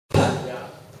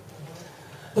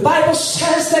The Bible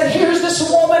says that here's this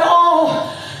woman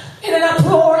all in an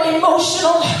uproar,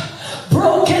 emotional,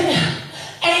 broken,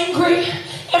 angry.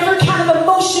 Every kind of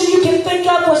emotion you can think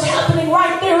of was happening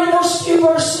right there in those few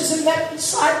verses and that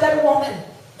inside that woman.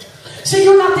 See,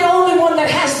 you're not the only one that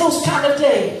has those kind of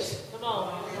days. Come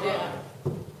on. Yeah.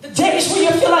 The days where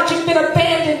you feel like you've been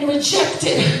abandoned,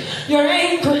 rejected. You're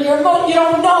angry, you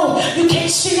don't know. You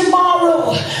can't see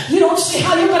tomorrow. You don't see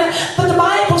how you're going to. But the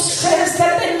Bible says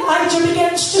that Elijah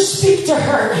begins to speak to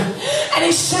her. And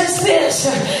he says this.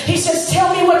 He says,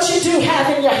 tell me what you do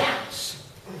have in your house.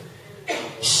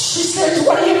 She says,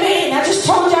 what do you mean? I just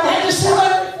told you I had to sell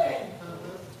everything.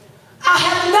 I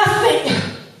have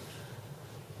nothing.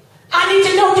 I need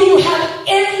to know, do you have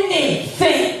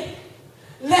anything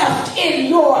left in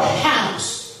your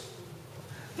house?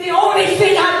 The only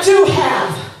thing I do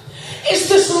have is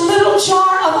this little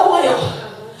jar of oil.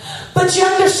 But you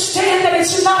understand that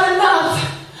it's not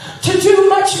enough to do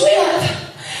much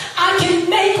with. I can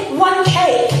make one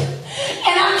cake,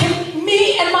 and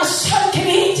me and my son can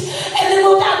eat, and then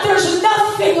there's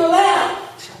nothing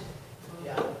left.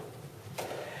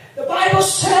 The Bible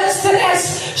says that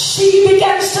as she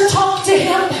begins to talk to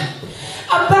him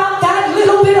about that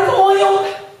little bit of oil,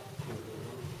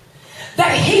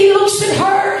 that he looks at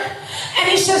her and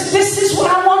he says, this is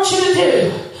what I want you to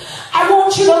do. I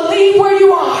want you to leave where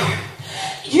you are.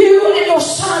 You and your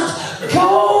sons,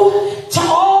 go to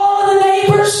all the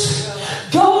neighbors,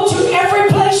 go to every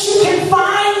place you can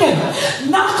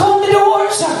find, knock on the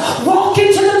doors, walk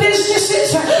into the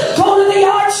businesses, go to the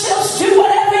yard sales, do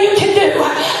whatever you can do.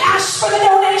 Ask for the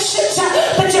donations,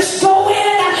 but just go in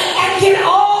and get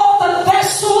all the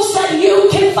vessels that you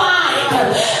can find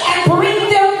and bring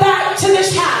them back to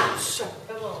this house.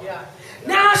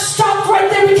 Now I stopped right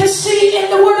there because see, in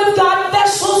the Word of God,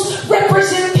 vessels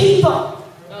represent people.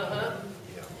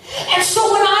 And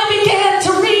so when I began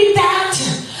to read that,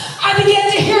 I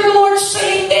began to hear the Lord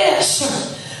saying this,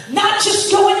 not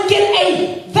just go and get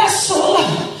a vessel,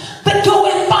 but go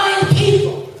and find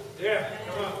people.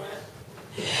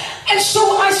 And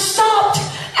so I stopped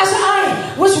as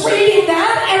I was reading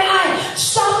that, and I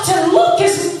stopped to look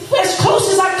as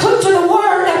close as I could to the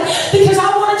Word because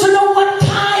I wanted to know what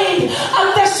kind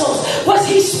of vessels. Was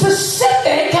he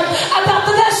specific about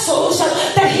the vessels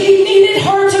that he needed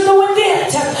her to go and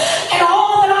get? And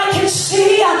all that I could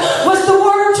see was the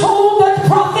Word told, the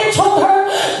prophet told her,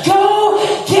 go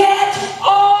get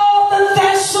all the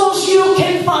vessels you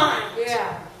can find.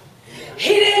 Yeah.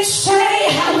 He didn't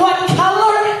say what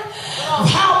color,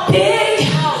 how big,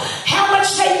 how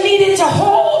much they needed to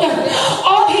hold.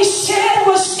 All he said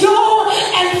was go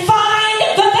and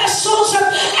find the vessels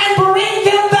and bring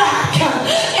them back.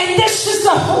 And this is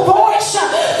the voice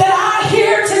that I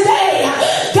hear today.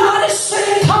 God is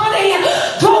saying, Connie,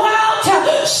 go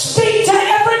out, speak to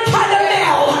every kind of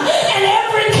male and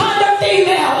every kind of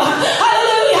female.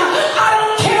 Hallelujah. I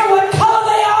don't care what color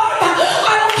they are.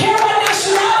 I don't care what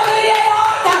nationality they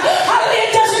are. Hallelujah.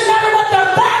 It doesn't matter what their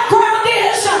background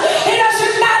is. It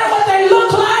doesn't matter what they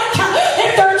look like.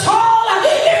 If they're tall,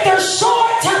 if they're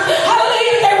short.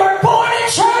 Hallelujah. If they were born in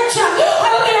church.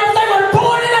 Hallelujah. If they were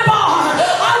born in a bar.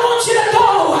 I want you to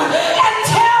go and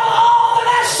tell all the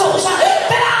vessels that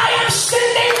I am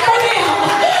sending for them.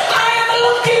 I am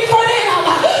looking for them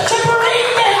to bring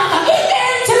them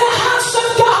into the house of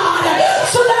God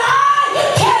so that I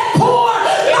can pour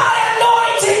my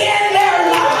anointing in their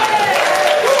life.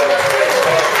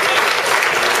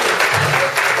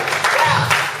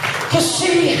 Because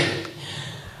see,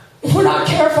 if we're not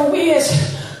careful, we as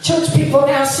church people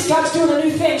now, see, God's doing a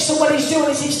new thing. So what he's doing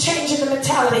is he's changing the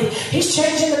mentality. He's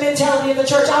changing the mentality of the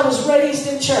church. I was raised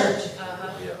in church.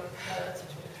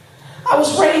 I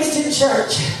was raised in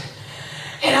church.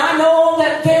 And I know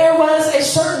that there was a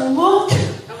certain look.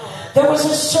 There was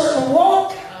a certain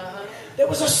walk. There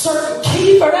was a certain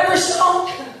key for every song.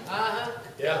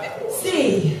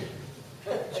 See.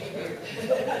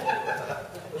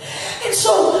 And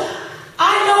so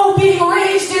I know being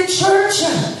raised in church,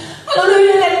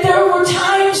 hallelujah, that there were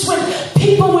times when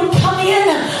people would come in.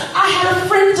 I had a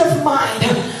friend of mine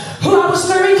who I was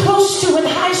very close to in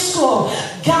high school,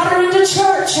 got her into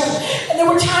church. And there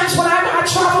were times when I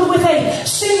traveled with a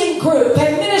singing group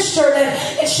and ministered,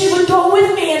 and she would go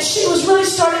with me, and she was really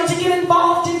starting to get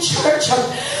involved in church.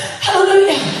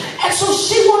 Hallelujah. And so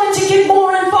she wanted to get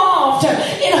more involved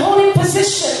in holding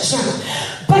positions.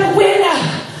 But when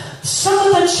some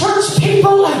of the church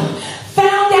people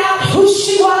found out who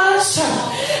she was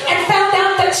and found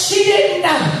out that she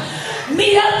didn't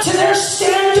meet up to their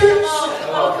standards,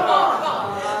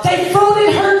 they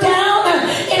voted her down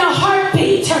in a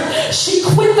heartbeat. She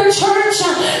quit the church.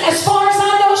 As far as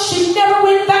I know, she never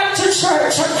went back.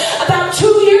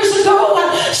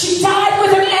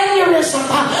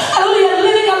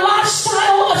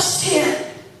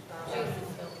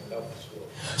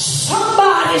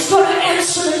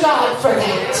 God for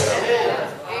that.